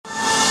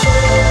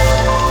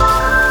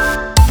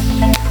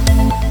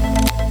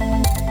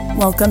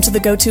Welcome to the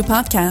Go-To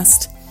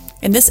Podcast.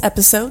 In this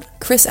episode,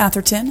 Chris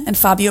Atherton and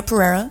Fabio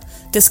Pereira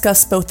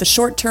discuss both the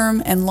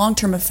short-term and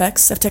long-term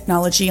effects of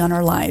technology on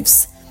our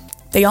lives.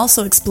 They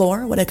also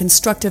explore what a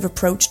constructive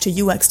approach to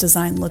UX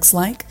design looks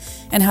like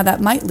and how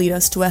that might lead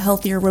us to a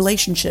healthier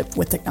relationship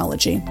with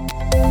technology.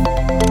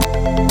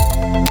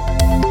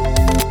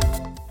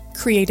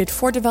 Created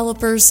for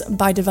developers,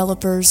 by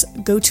developers,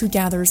 Go-To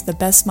gathers the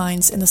best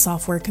minds in the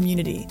software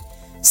community.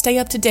 Stay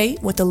up to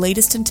date with the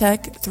latest in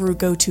tech through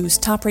Go-To's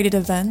top-rated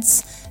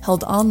events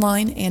held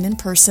online and in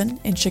person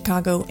in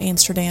Chicago,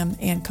 Amsterdam,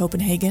 and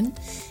Copenhagen,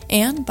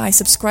 and by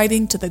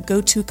subscribing to the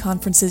Go-To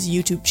Conferences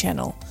YouTube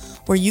channel,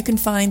 where you can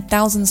find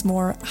thousands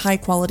more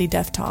high-quality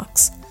dev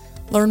talks.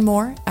 Learn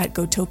more at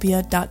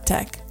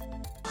gotopia.tech.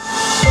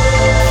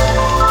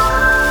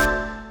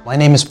 My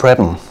name is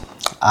Preben.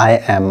 I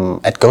am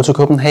at Go-To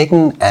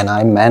Copenhagen, and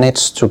I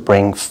managed to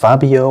bring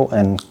Fabio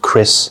and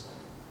Chris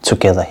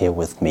together here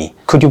with me.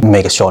 Could you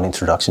make a short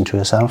introduction to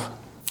yourself?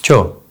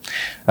 Sure.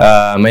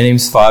 My name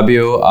is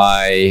Fabio.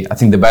 I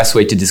think the best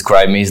way to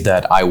describe me is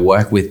that I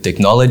work with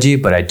technology,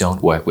 but I don't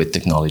work with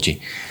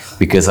technology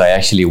because I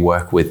actually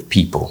work with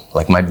people.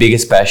 Like, my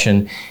biggest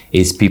passion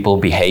is people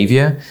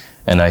behavior,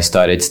 and I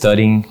started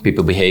studying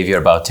people behavior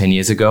about 10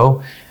 years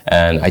ago.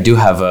 And I do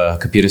have a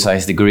computer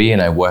science degree,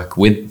 and I work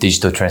with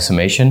digital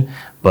transformation,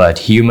 but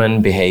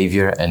human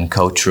behavior and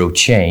cultural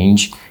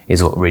change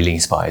is what really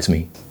inspires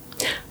me.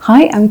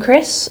 Hi, I'm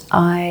Chris.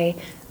 I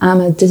am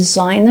a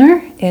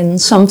designer in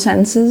some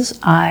senses.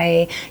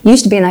 I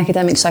used to be an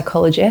academic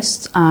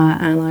psychologist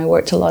and I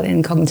worked a lot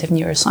in cognitive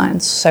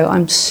neuroscience. So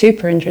I'm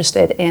super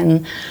interested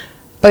in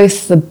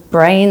both the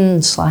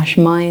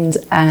brain/mind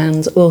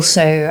and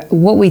also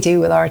what we do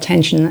with our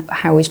attention,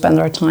 how we spend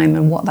our time,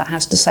 and what that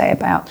has to say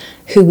about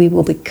who we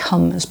will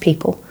become as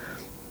people.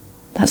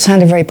 That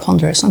sounded very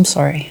ponderous, I'm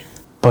sorry.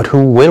 But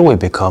who will we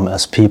become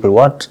as people?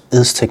 What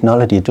is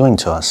technology doing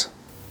to us?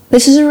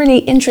 This is a really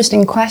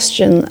interesting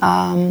question.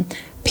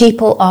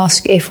 People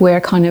ask if we're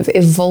kind of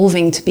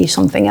evolving to be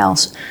something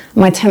else.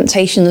 My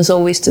temptation is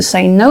always to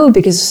say no,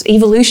 because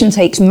evolution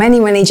takes many,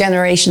 many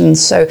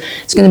generations. So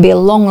it's going to be a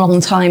long, long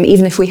time.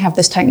 Even if we have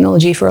this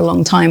technology for a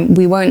long time,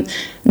 we won't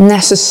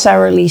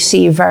necessarily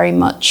see very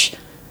much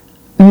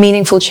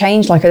meaningful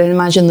change. Like, I don't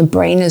imagine the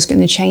brain is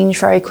going to change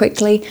very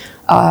quickly.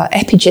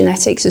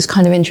 Epigenetics is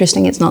kind of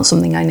interesting. It's not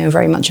something I know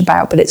very much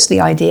about, but it's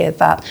the idea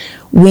that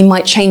we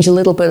might change a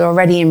little bit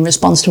already in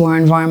response to our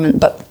environment,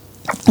 but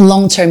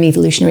long-term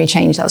evolutionary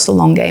change, that's the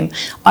long game.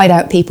 I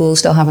doubt people will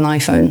still have an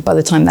iPhone by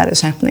the time that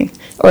is happening,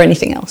 or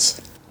anything else.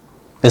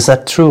 Is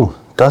that true?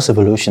 Does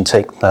evolution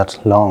take that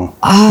long?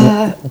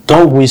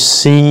 Don't we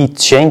see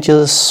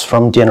changes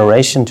from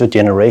generation to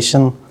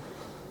generation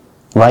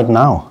right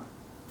now?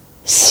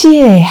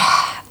 See,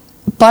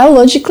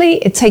 biologically,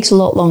 it takes a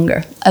lot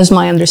longer, as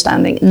my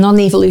understanding.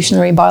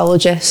 Non-evolutionary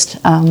biologist,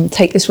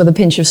 take this with a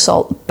pinch of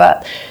salt,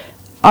 but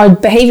our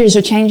behaviors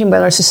are changing,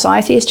 but our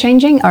society is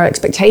changing, our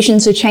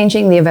expectations are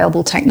changing, the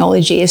available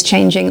technology is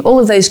changing. All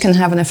of those can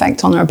have an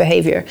effect on our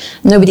behavior.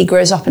 Nobody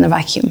grows up in a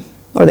vacuum,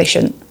 or they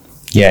shouldn't.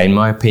 Yeah, in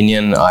my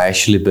opinion, I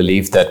actually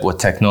believe that what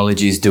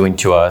technology is doing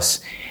to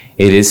us,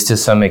 it is to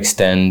some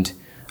extent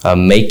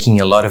making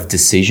a lot of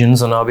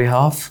decisions on our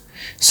behalf.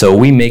 So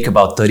we make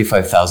about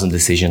 35,000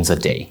 decisions a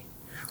day,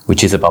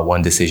 which is about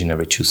one decision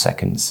every 2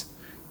 seconds.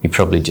 You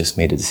probably just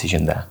made a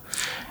decision there.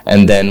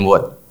 And then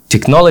what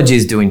technology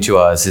is doing to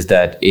us is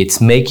that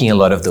it's making a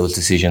lot of those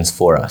decisions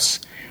for us,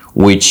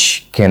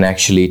 which can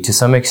actually, to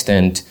some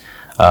extent,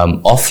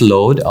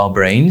 offload our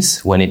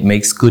brains when it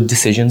makes good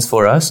decisions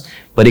for us,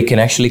 but it can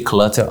actually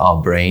clutter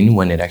our brain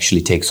when it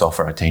actually takes off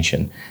our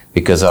attention,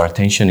 because our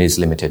attention is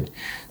limited.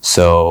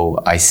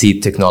 So I see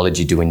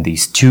technology doing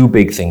these two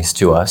big things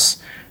to us.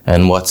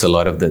 And that's a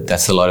lot of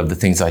the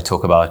things I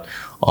talk about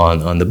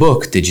on the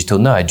book, Digital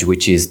Nudge,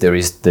 which is there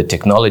is the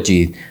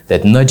technology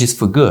that nudges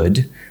for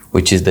good,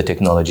 which is the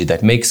technology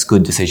that makes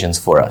good decisions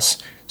for us.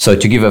 So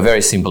to give a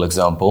very simple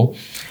example,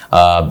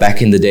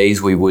 back in the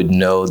days, we would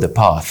know the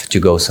path to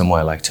go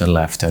somewhere, like turn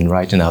left, turn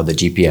right, and now the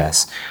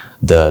GPS,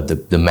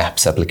 the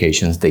maps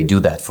applications, they do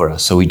that for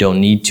us. So we don't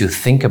need to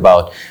think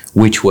about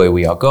which way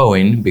we are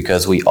going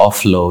because we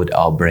offload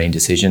our brain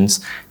decisions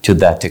to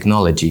that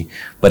technology.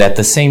 But at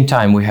the same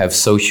time, we have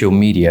social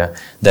media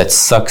that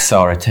sucks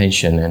our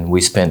attention, and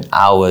we spend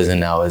hours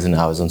and hours and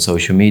hours on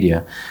social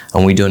media,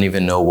 and we don't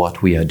even know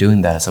what we are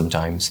doing there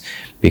sometimes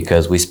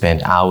because we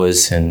spend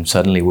hours and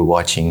suddenly we're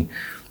watching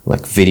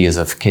like videos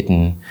of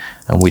kitten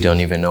and we don't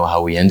even know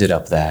how we ended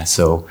up there.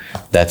 So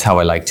that's how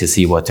I like to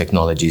see what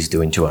technology is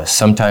doing to us.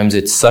 Sometimes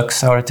it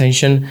sucks our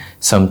attention,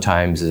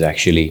 sometimes it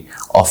actually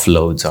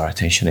offloads our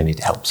attention and it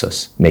helps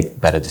us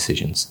make better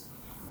decisions.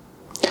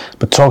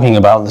 But talking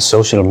about the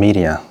social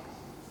media,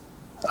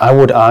 I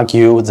would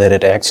argue that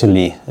it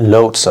actually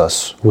loads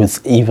us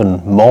with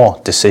even more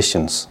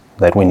decisions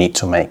that we need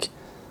to make,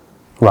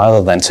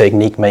 rather than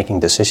technique making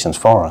decisions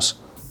for us.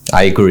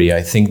 I agree.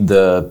 I think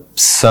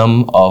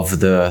some of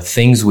the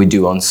things we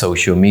do on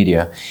social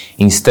media,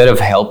 instead of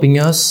helping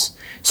us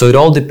So it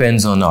all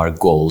depends on our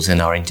goals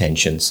and our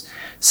intentions.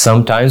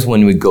 Sometimes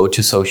when we go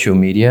to social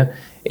media,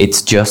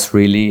 it's just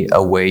really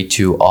a way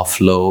to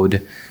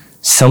offload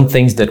some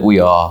things that we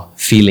are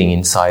feeling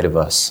inside of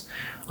us.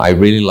 I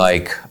really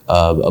like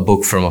a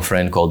book from a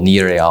friend called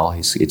Nir Eyal.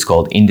 It's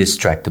called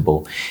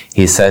Indistractable.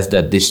 He says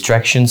that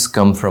distractions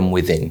come from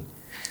within.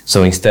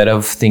 So instead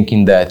of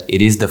thinking that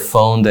it is the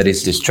phone that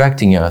is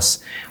distracting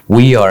us,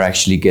 we are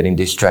actually getting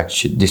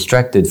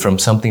distracted from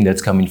something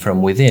that's coming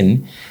from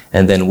within.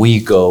 And then we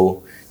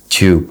go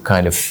to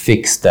kind of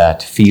fix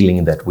that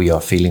feeling that we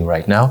are feeling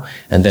right now.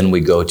 And then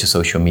we go to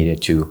social media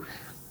to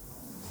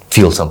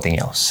feel something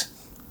else.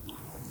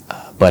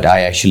 But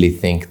I actually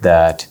think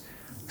that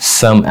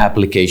some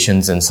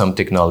applications and some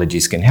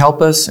technologies can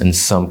help us and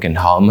some can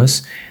harm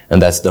us.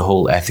 And that's the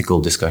whole ethical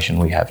discussion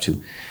we have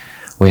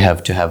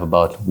to have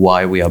about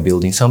why we are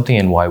building something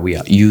and why we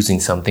are using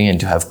something, and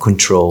to have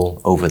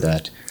control over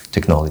that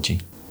technology.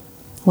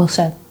 Well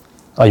said.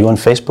 Are you on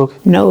Facebook?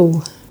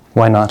 No.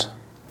 Why not?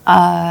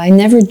 I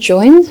never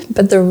joined,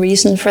 but the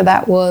reason for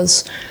that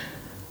was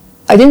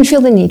I didn't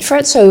feel the need for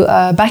it. So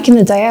back in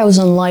the day, I was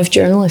on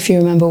LiveJournal, if you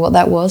remember what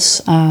that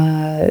was.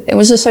 It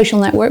was a social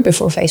network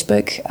before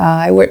Facebook.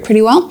 It worked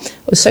pretty well.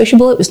 It was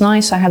sociable. It was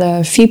nice. I had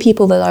a few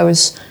people that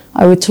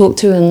I would talk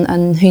to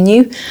and who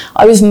knew.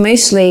 I was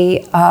mostly,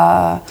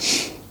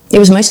 it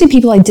was mostly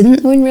people I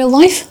didn't know in real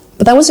life,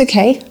 but that was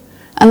okay.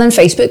 And then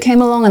Facebook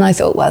came along and I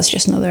thought, well, it's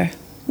just another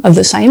of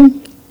the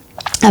same.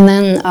 And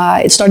then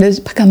it started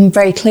to become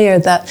very clear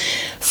that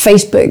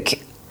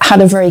Facebook had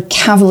a very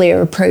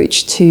cavalier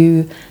approach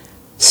to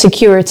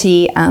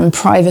security and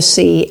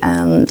privacy,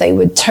 and they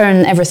would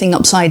turn everything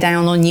upside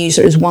down on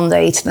users one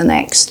day to the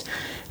next.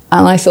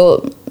 And I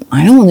thought,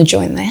 I don't want to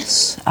join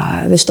this.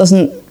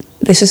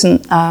 This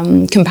isn't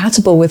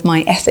compatible with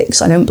my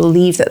ethics. I don't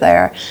believe that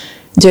they're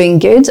doing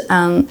good.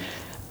 And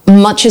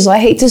much as I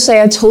hate to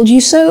say I told you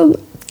so,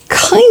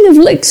 kind of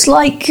looks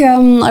like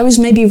I was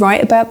maybe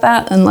right about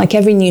that. And like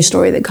every news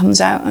story that comes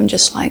out, I'm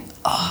just like,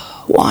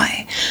 oh,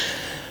 why?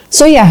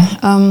 So yeah,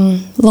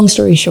 long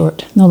story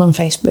short, not on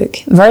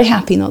Facebook. Very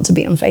happy not to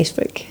be on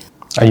Facebook.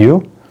 Are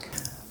you?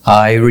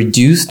 I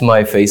reduced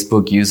my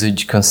Facebook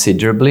usage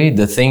considerably.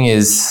 The thing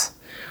is,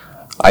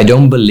 I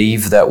don't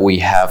believe that we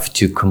have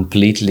to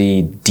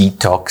completely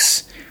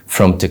detox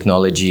from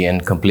technology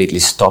and completely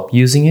stop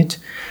using it.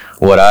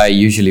 What I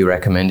usually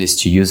recommend is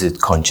to use it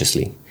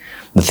consciously.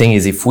 The thing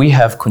is, if we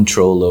have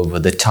control over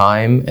the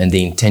time and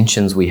the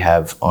intentions we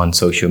have on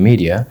social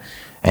media,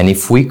 and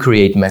if we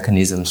create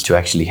mechanisms to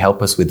actually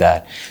help us with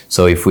that,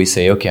 so if we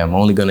say, okay, I'm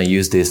only going to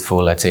use this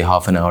for, let's say,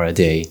 half an hour a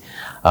day,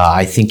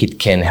 I think it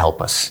can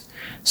help us.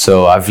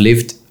 So I've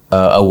lived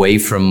away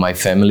from my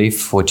family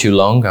for too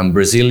long. I'm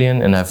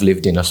Brazilian and I've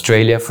lived in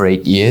Australia for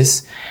 8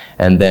 years.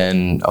 And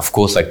then, of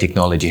course, like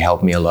technology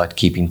helped me a lot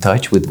keep in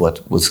touch with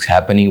what was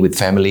happening with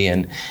family.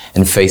 And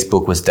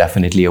Facebook was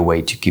definitely a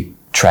way to keep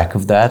track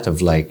of that,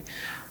 of like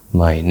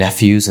my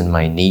nephews and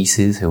my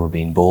nieces who were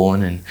being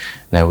born, and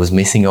I was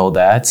missing all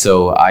that.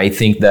 So I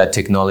think that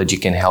technology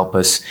can help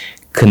us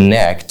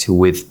connect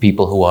with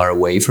people who are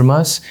away from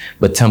us,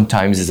 but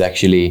sometimes it's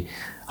actually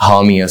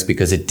harming us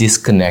because it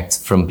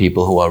disconnects from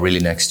people who are really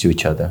next to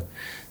each other.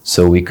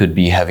 So we could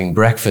be having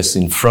breakfast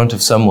in front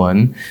of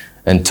someone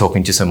and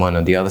talking to someone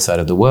on the other side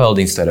of the world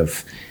instead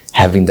of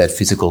having that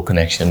physical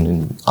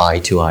connection eye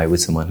to eye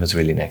with someone who's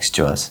really next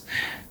to us.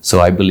 So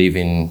I believe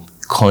in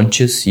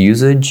conscious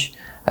usage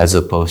as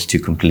opposed to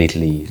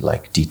completely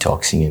like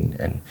detoxing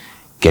and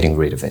getting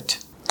rid of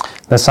it.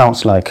 That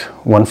sounds like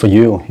one for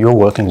you. You're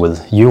working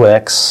with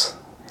UX,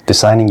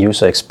 designing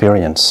user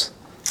experience.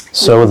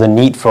 So the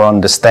need for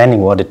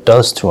understanding what it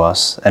does to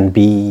us and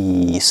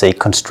be, say,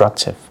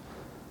 constructive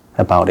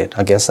about it.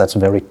 I guess that's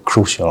very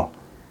crucial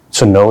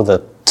to know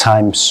the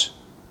times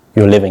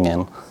you're living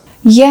in.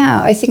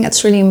 Yeah, I think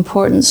that's really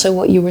important. So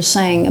what you were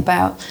saying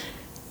about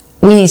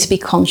we need to be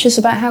conscious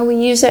about how we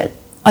use it,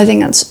 I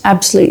think that's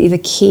absolutely the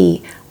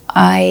key.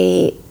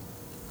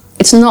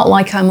 It's not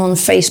like I'm on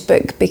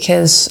Facebook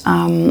because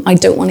I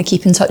don't want to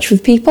keep in touch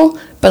with people,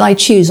 but I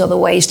choose other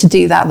ways to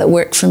do that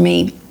work for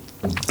me.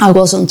 I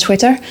was on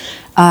Twitter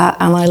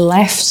and I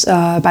left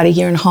about 1.5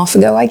 years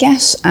ago, I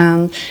guess.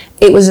 And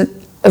it was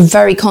a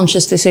very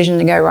conscious decision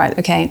to go, right,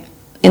 okay,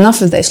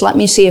 enough of this. Let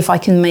me see if I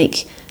can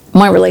make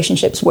my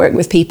relationships work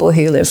with people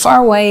who live far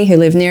away, who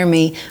live near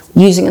me,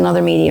 using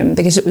another medium,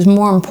 because it was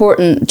more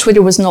important.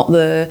 Twitter was not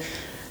the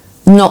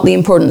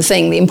important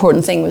thing. The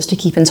important thing was to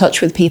keep in touch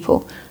with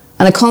people.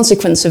 And a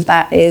consequence of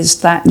that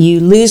is that you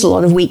lose a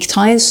lot of weak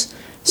ties.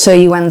 So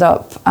you end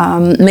up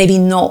maybe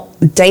not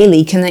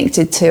daily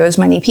connected to as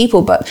many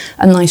people, but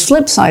a nice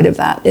flip side of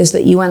that is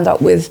that you end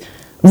up with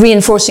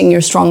reinforcing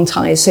your strong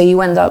ties. So you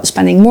end up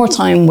spending more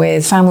time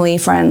with family,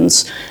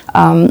 friends,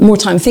 more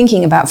time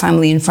thinking about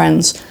family and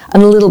friends,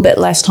 and a little bit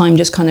less time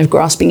just kind of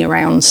grasping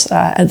around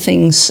at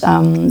things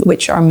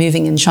which are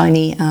moving and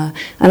shiny. And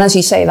as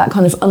you say, that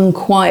kind of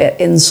unquiet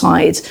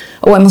inside,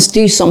 oh, I must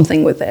do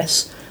something with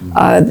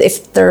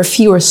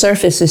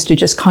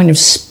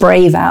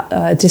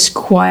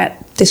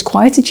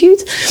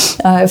disquietude.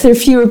 If there are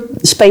fewer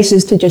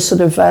spaces to just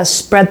sort of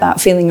spread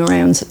that feeling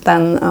around,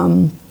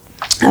 then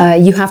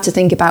you have to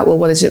think about, well,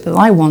 what is it that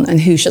I want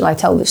and who should I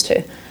tell this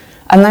to?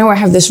 And now I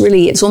have this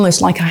really, it's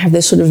almost like I have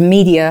this sort of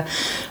media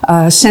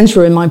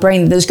center in my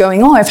brain that is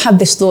going, oh, I've had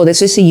this thought. Is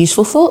this a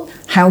useful thought?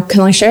 How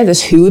can I share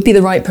this? Who would be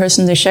the right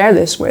person to share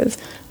this with?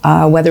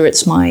 Whether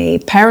it's my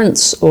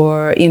parents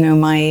or,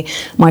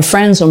 my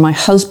friends or my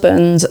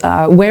husband,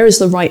 where is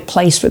the right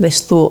place for this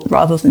thought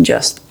rather than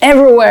just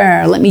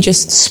everywhere? Let me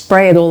just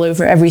spray it all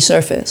over every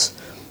surface.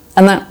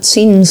 And that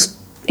seems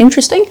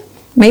interesting,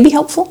 maybe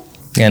helpful.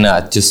 And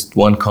just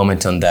one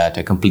comment on that,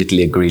 I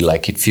completely agree.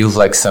 Like, it feels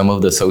like some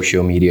of the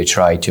social media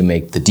try to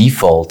make the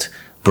default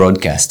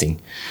broadcasting.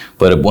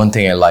 But one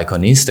thing I like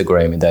on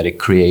Instagram is that it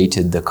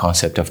created the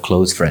concept of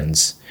close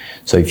friends.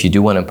 So if you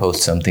do want to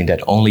post something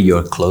that only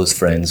your close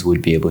friends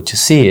would be able to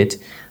see it,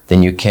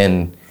 then you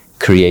can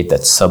create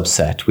that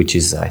subset, which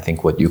is, I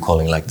think, what you're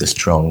calling like the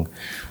strong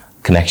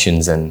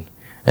connections. And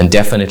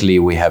definitely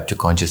we have to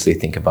consciously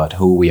think about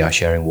who we are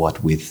sharing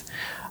what with,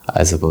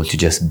 as opposed to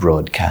just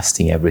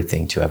broadcasting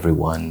everything to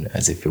everyone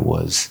as if it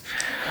was.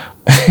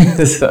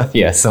 So,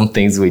 yeah, some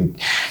things we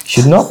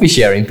should not be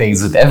sharing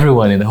things with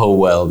everyone in the whole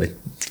world that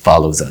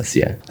follows us,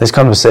 yeah. This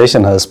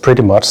conversation has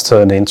pretty much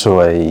turned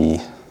into a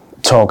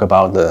talk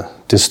about the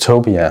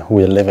dystopia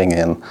we're living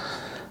in.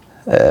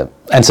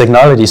 And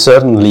technology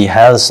certainly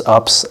has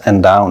ups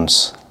and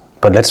downs.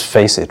 But let's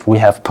face it, we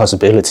have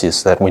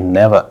possibilities that we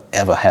never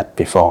ever had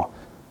before.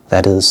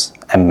 That is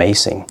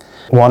amazing.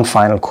 One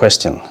final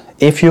question.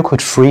 If you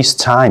could freeze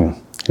time,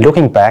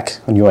 looking back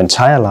on your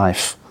entire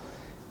life,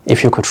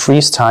 if you could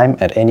freeze time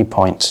at any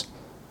point,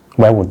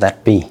 where would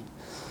that be?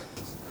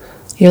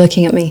 You're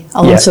looking at me.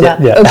 I'll answer that.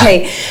 Yeah.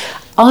 Okay.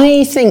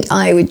 I think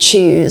I would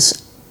choose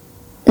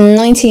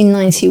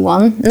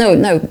 1991. No,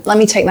 let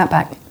me take that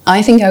back.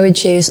 I think I would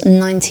choose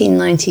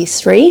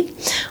 1993.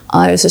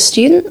 I was a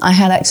student. I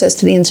had access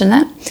to the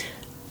internet.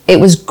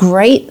 It was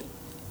great.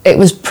 It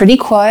was pretty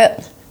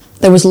quiet.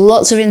 There was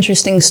lots of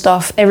interesting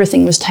stuff.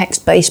 Everything was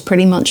text-based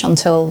pretty much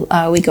until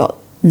we got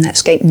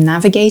Netscape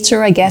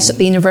Navigator, I guess, at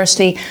the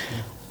university.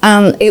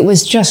 And it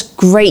was just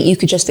great. You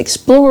could just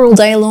explore all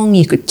day long.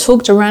 You could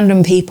talk to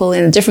random people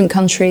in a different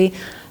country.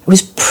 It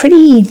was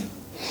pretty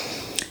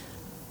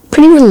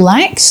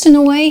relaxed in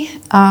a way.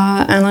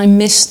 And I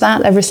miss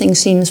that. Everything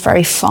seems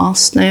very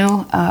fast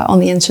now on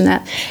the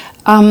internet.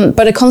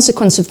 But a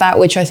consequence of that,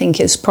 which I think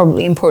is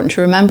probably important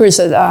to remember, is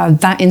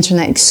that that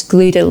internet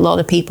excluded a lot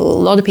of people.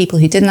 A lot of people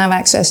who didn't have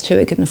access to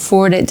it, couldn't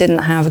afford it, didn't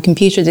have a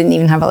computer, didn't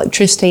even have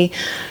electricity.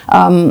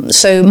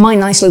 So my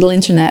nice little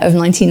internet of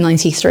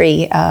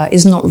 1993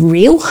 is not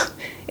real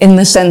in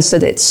the sense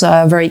that it's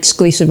very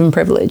exclusive and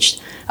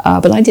privileged.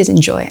 But I did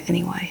enjoy it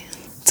anyway.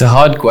 It's a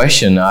hard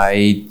question.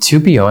 To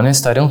be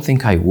honest, I don't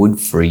think I would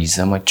freeze.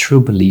 I'm a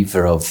true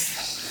believer of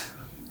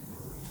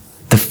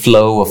the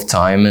flow of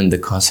time and the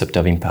concept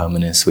of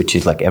impermanence, which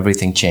is like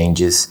everything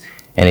changes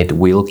and it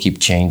will keep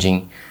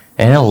changing.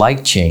 And I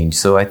like change.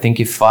 So I think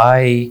if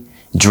I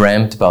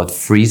dreamt about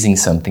freezing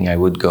something, I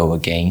would go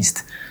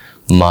against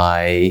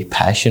my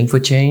passion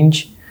for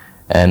change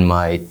and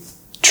my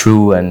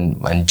true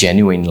and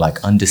genuine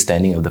like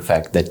understanding of the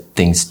fact that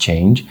things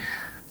change.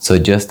 So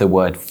just the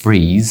word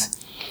freeze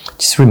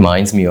just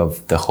reminds me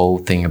of the whole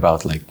thing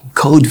about like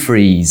code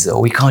freeze. Oh,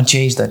 we can't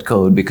change that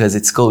code because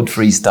it's code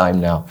freeze time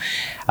now.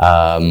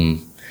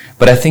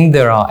 But I think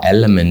there are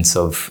elements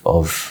of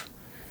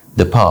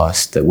the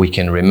past that we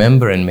can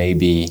remember and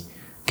maybe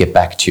get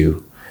back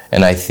to.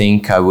 And I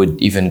think I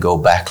would even go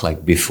back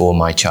like before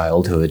my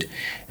childhood.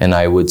 And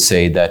I would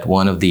say that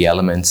one of the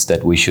elements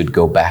that we should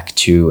go back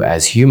to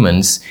as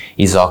humans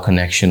is our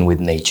connection with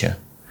nature.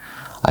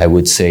 I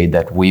would say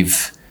that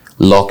we've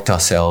locked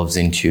ourselves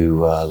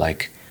into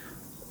like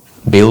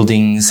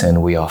buildings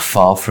and we are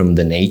far from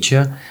the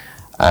nature.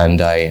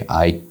 And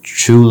I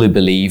truly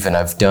believe, and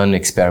I've done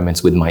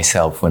experiments with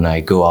myself when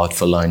I go out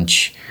for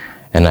lunch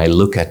and I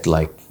look at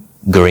like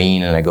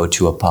green and I go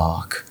to a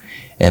park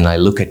and I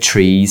look at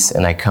trees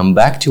and I come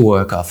back to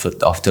work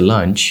after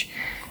lunch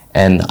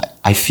and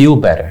I feel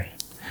better.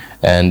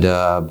 And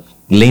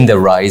Linda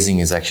Rising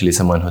is actually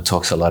someone who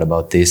talks a lot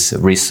about this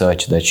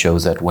research that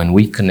shows that when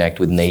we connect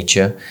with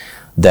nature,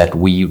 that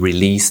we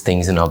release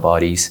things in our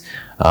bodies,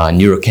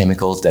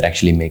 neurochemicals that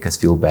actually make us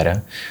feel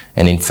better.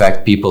 And in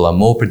fact, people are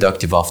more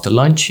productive after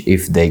lunch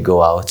if they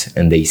go out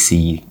and they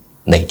see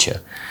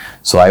nature.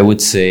 So I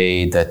would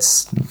say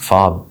that's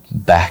far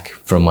back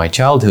from my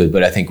childhood,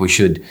 but I think we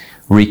should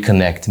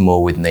reconnect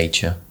more with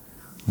nature.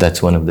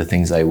 That's one of the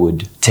things I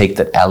would take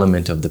that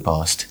element of the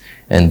past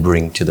and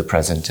bring to the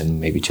present and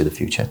maybe to the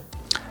future.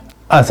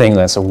 I think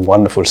that's a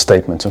wonderful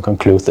statement to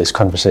conclude this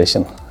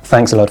conversation.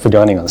 Thanks a lot for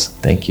joining us.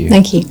 Thank you.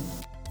 Thank you.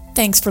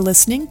 Thanks for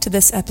listening to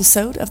this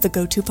episode of the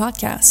GoTo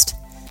Podcast.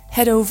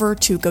 Head over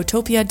to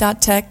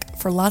gotopia.tech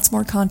for lots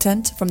more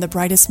content from the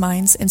brightest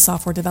minds in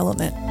software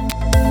development.